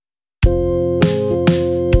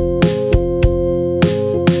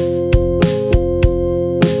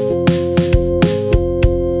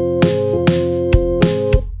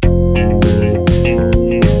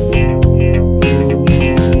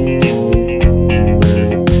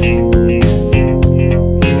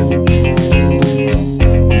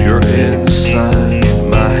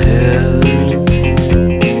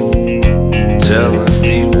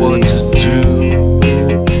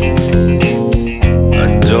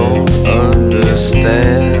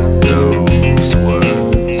understand those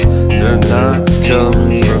words. They're not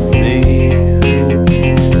coming from me.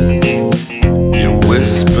 You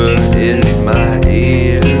whisper in my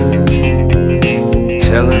ear,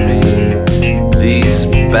 telling me these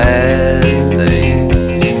bad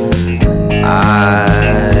things.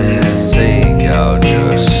 I think I'll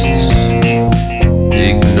just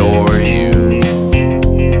ignore you.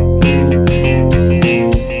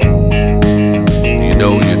 You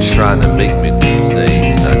know you're trying to make me do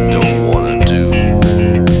things I don't wanna do.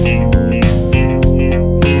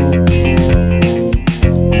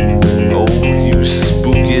 Oh, you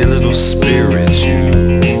spooky little spirit,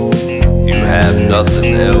 you have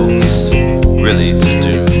nothing else really to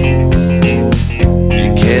do.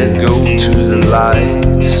 You can't go to the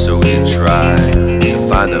light, so you try to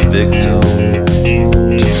find a victim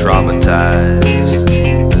to traumatize.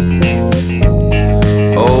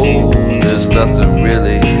 Oh, there's nothing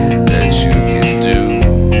really that you can do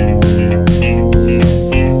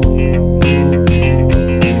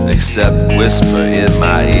except whisper in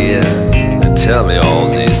my ear and tell me all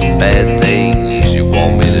these bad things you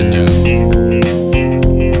want me to do.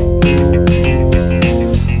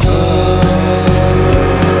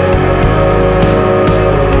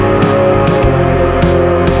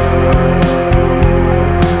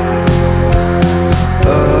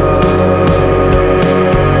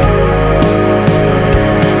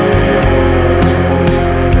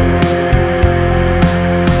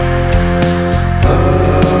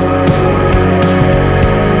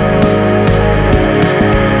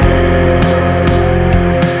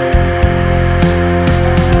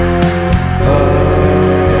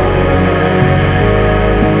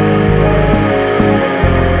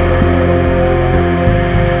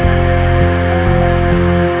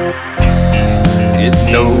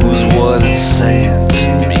 Knows what it's saying to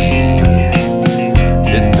me.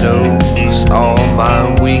 It knows all my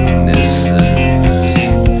weaknesses.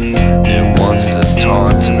 It wants to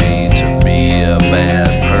taunt me to be a bad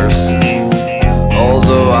person,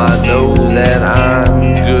 although I know that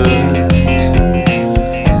I'm good.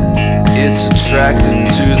 It's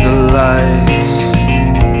attracted to the light.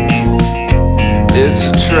 It's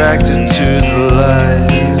attracted to the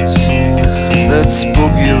light. That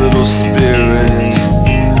spooky little spirit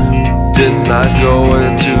did not go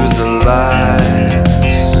into the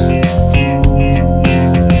light.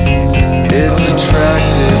 It's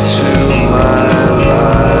attracted to my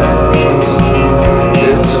light.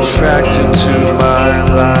 It's attracted to my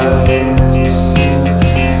light.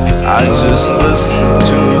 I just listen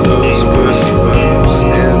to those whispers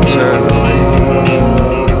internally.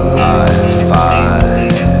 I find